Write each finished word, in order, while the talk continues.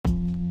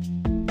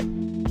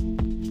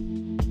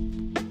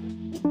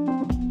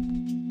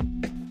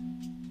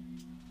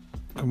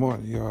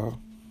morning, y'all.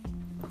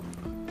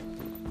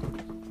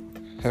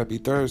 Happy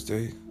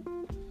Thursday.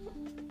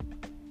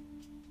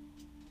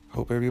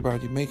 Hope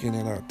everybody making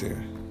it out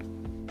there.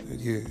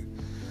 Yeah.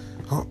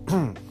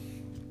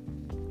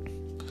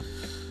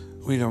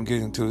 We don't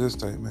get into this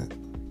statement.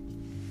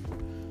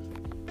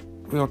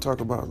 We don't talk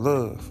about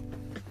love.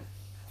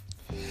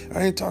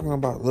 I ain't talking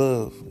about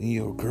love in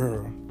your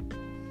girl.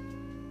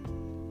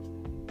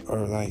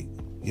 Or like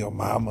your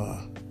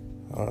mama.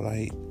 Or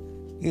like,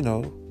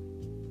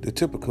 the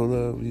typical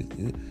love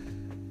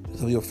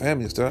of your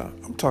family stuff.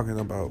 I'm talking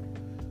about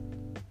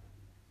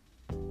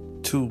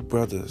two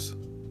brothers,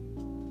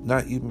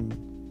 not even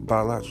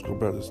biological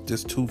brothers,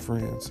 just two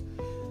friends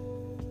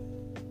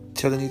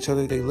telling each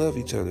other they love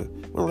each other.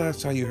 When the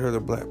last time you heard a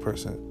black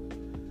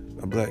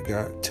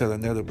guy tell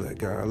another black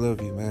guy, I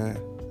love you,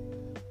 man?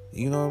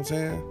 You know what I'm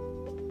saying?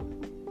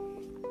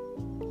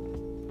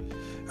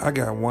 I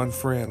got one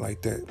friend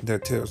like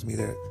that tells me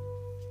that.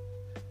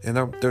 And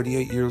I'm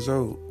 38 years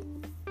old.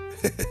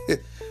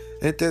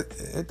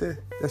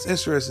 That's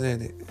interesting,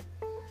 ain't it?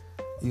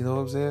 You know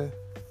what I'm saying?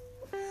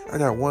 I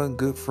got one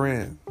good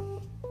friend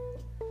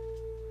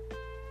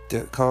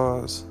that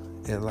calls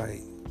and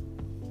like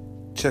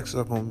checks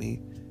up on me.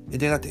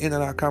 And then at the end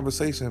of our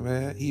conversation,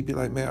 man, he'd be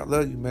like, man, I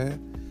love you,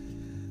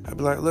 man. I'd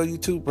be like, I love you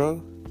too,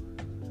 bro.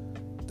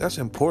 That's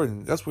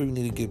important. That's where we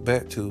need to get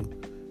back to.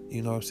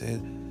 You know what I'm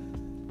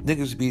saying?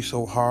 Niggas be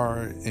so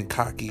hard and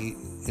cocky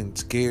and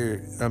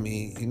scared. I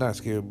mean, you're not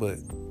scared, but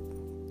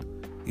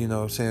you know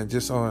what I'm saying,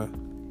 just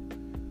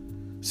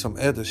on some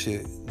other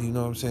shit. You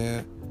know what I'm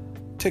saying?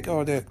 Take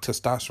all that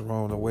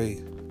testosterone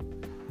away.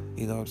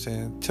 You know what I'm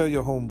saying? Tell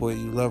your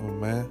homeboy you love him,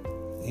 man.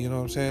 You know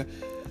what I'm saying?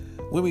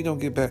 When we don't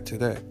get back to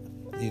that,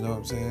 you know what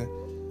I'm saying?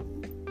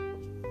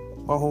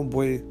 My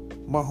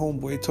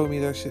homeboy told me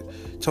that shit.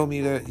 Told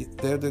me that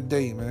the other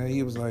day, man.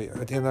 He was like,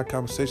 at the end of that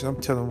conversation, I'm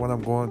telling him what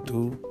I'm going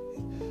through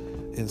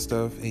and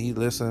stuff, and he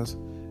listens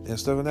and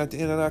stuff. And at the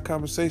end of that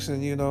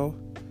conversation, he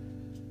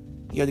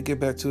had to get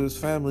back to his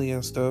family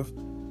and stuff.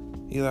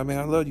 He's like, man,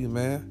 I love you,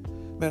 man.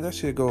 Man, that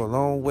shit go a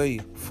long way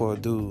for a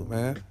dude,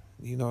 man.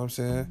 You know what I'm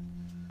saying?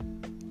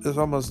 It's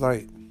almost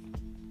like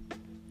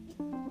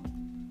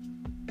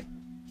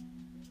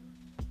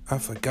I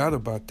forgot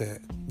about that.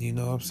 You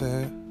know what I'm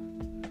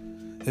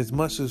saying? As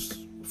much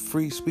as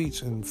free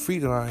speech and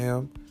freedom I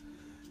am,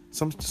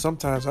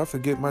 sometimes I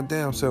forget my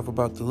damn self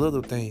about the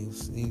little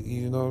things.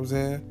 You know what I'm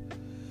saying?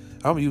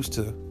 I'm used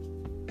to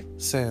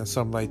saying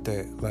something like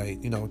that,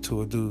 like,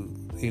 to a dude,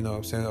 you know what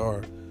I'm saying?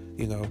 Or,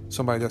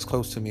 somebody that's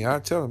close to me. I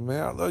tell them,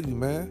 man, I love you,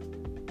 man.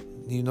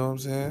 You know what I'm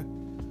saying?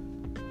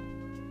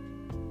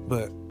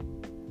 But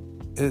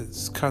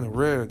it's kind of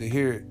rare to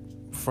hear it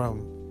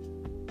from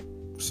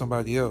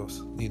somebody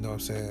else, you know what I'm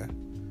saying?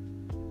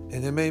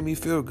 And it made me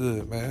feel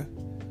good, man.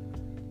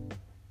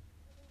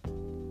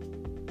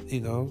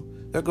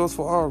 That goes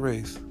for all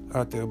race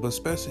out there, but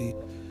especially,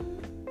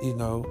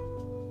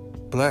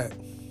 black.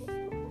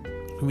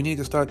 We need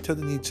to start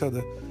telling each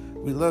other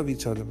we love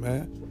each other,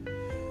 man.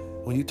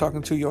 When you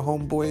talking to your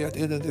homeboy at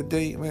the end of the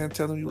day, man,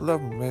 tell him you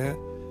love him, man.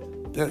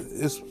 That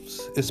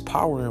it's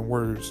power in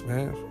words,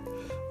 man.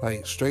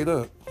 Like straight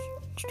up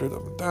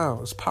and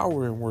down. It's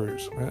power in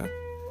words, man.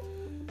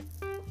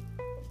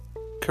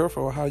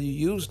 Careful how you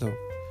use them.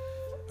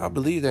 I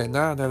believe that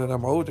now that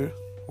I'm older.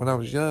 When I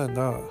was young,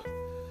 nah.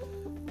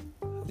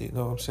 You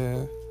know what I'm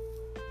saying?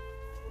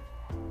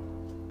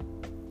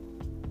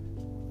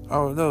 I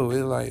don't know.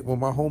 It like when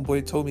my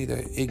homeboy told me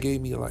that, it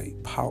gave me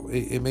like power.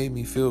 It made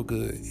me feel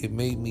good. It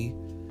made me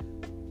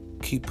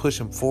keep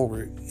pushing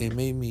forward. It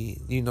made me,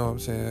 you know what I'm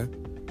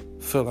saying,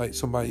 feel like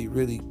somebody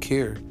really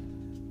cared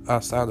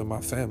outside of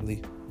my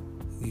family.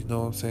 You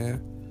know what I'm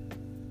saying?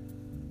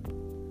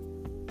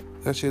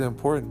 That shit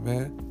important,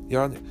 man.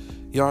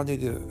 Y'all need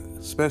to,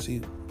 especially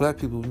black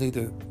people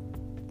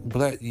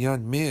black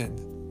young men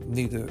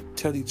need to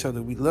tell each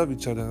other we love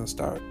each other and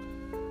start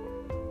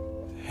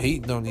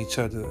hating on each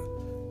other,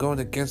 going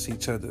against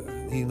each other,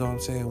 you know what I'm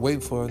saying?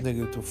 Waiting for a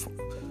nigga to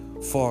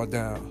fall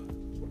down,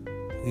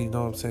 you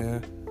know what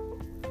I'm saying?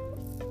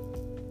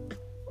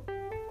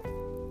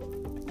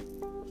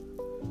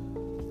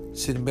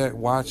 Sitting back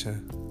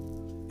watching.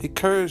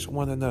 Encourage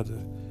one another,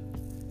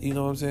 you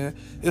know what I'm saying?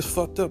 It's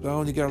fucked up. I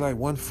only got like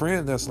one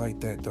friend that's like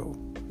that though,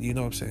 you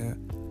know what I'm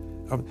saying?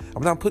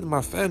 I'm not putting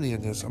my family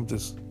in this. I'm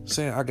just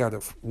saying I got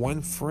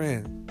one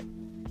friend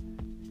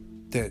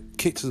that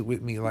kicks it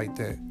with me like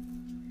that,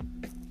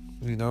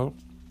 and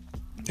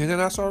then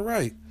that's all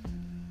right.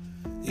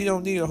 You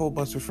don't need a whole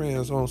bunch of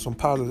friends on some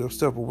positive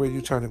stuff, but where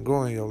you trying to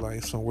go in your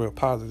life, somewhere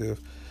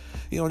positive.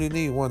 You only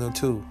need one or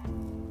two.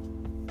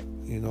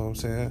 You know what I'm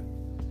saying?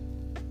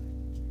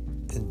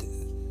 And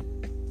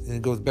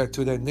it goes back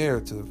to that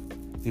narrative.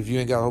 If you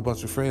ain't got a whole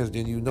bunch of friends,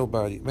 then you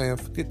nobody. Man,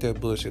 forget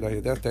that bullshit out here.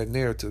 That's that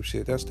narrative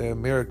shit. That's the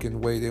American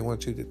way they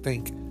want you to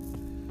think.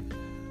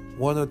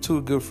 One or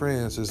two good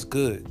friends is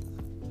good.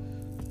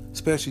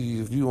 Especially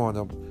if you on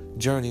a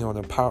journey on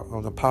a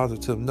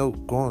positive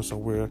note, going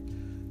somewhere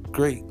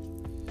great.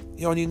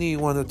 You only need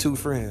one or two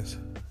friends.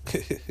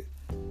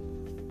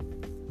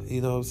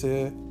 You know what I'm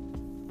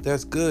saying?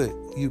 That's good.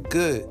 You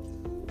good.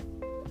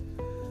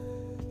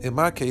 In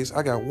my case,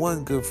 I got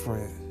one good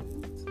friend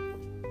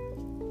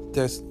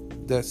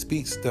that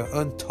speaks the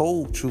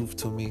untold truth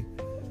to me,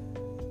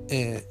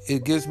 and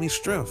it gives me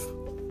strength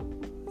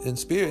and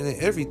spirit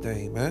and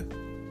everything, man.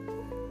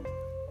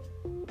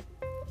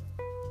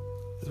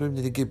 That's what we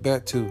need to get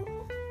back to.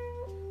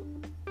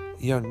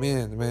 Young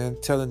men, man,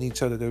 telling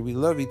each other that we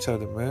love each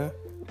other, man.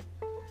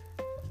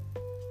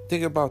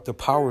 Think about the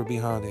power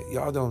behind it.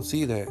 Y'all don't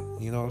see that.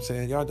 You know what I'm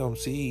saying? Y'all don't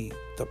see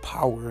the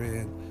power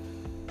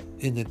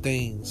in the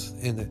things,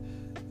 in the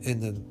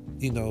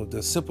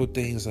the simple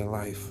things in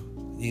life.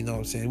 You know what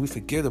I'm saying? We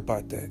forget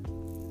about that.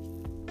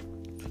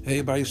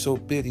 Everybody's so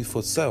busy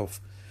for self.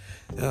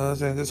 You know what I'm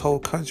saying? This whole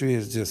country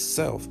is just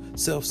self.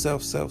 Self,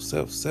 self, self,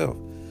 self, self.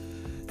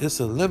 It's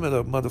a limit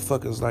of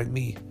motherfuckers like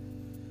me.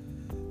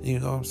 You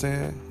know what I'm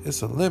saying?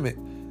 It's a limit.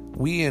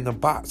 We in a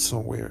box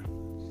somewhere.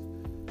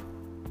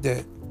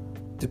 That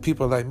the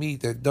people like me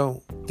that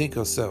don't think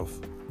of self.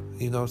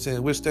 You know what I'm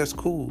saying? Which that's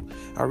cool.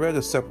 I'd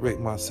rather separate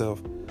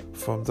myself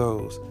from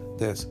those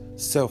that's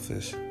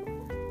selfish.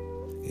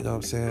 You know what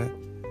I'm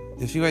saying?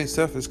 If you ain't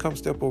selfish, come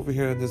step over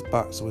here in this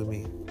box with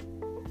me.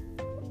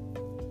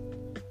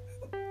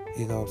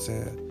 You know what I'm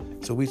saying?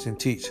 So we can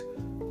teach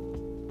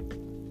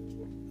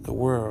the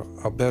world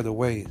a better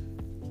way.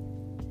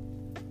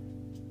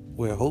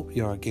 Well, I hope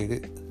y'all get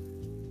it.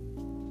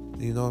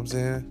 You know what I'm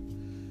saying?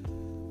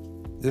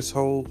 This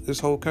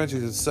whole country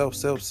is self,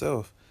 self,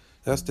 self.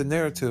 That's the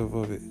narrative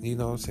of it. You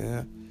know what I'm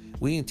saying?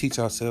 We didn't teach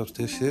ourselves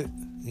this shit.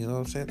 You know what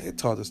I'm saying? They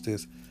taught us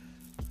this.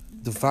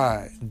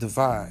 Divide,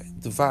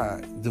 divide,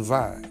 divide,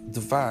 divide,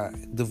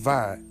 divide,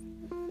 divide.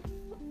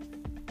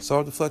 So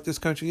all the fuck this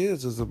country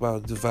is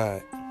about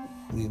divide.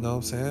 You know what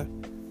I'm saying?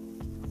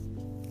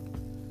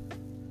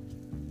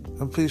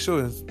 I'm pretty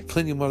sure there's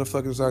plenty of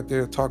motherfuckers out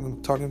there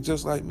talking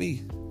just like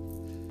me.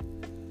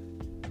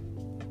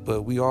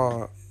 But we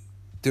are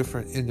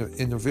different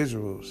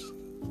individuals.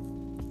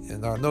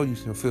 And I know you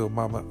can feel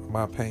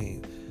my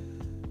pain,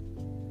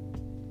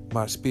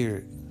 my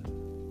spirit,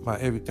 my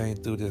everything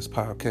through this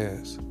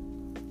podcast.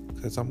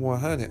 Because I'm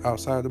 100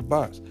 outside the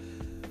box.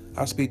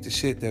 I speak the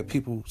shit that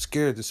people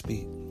scared to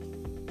speak.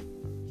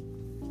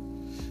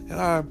 And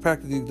I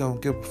practically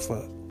don't give a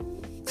fuck.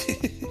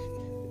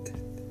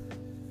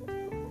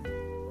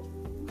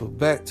 But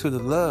back to the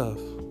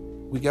love.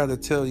 We got to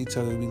tell each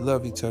other we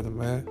love each other,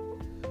 man.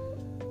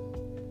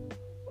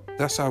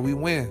 That's how we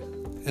win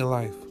in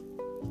life.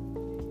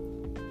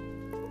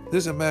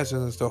 Just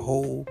imagine if the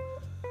whole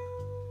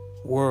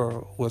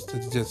world was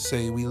to just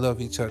say we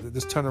love each other.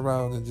 Just turn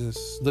around and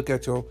just look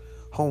at your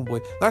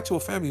homeboy. Not your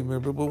family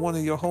member, but one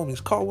of your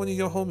homies. Call one of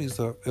your homies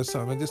up or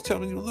something and just tell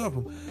them you love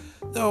them.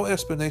 No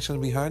explanation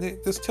behind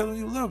it. Just tell them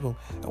you love them.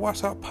 And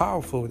watch how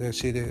powerful that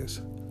shit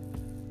is.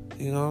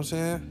 You know what I'm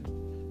saying?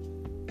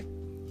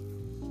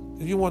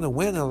 If you want to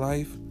win in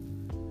life,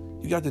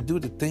 you got to do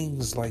the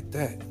things like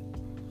that.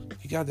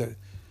 You got to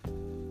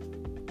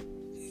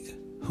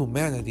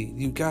humanity.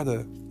 You got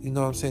to, you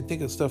know what I'm saying,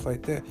 think of stuff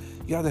like that.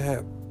 You got to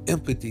have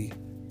empathy.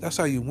 That's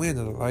how you win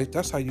in life.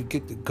 That's how you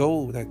get the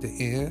gold at the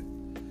end.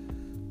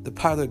 The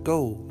pot of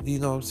gold. You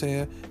know what I'm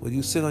saying? When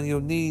you sit on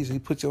your knees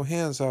and you put your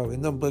hands out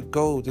and nothing but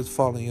gold just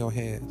fall in your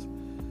hands.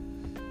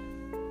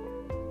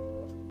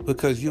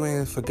 Because you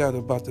ain't forgot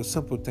about the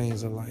simple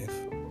things in life.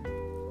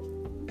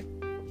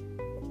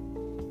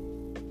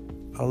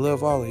 I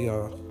love all of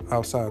y'all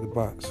outside the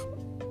box.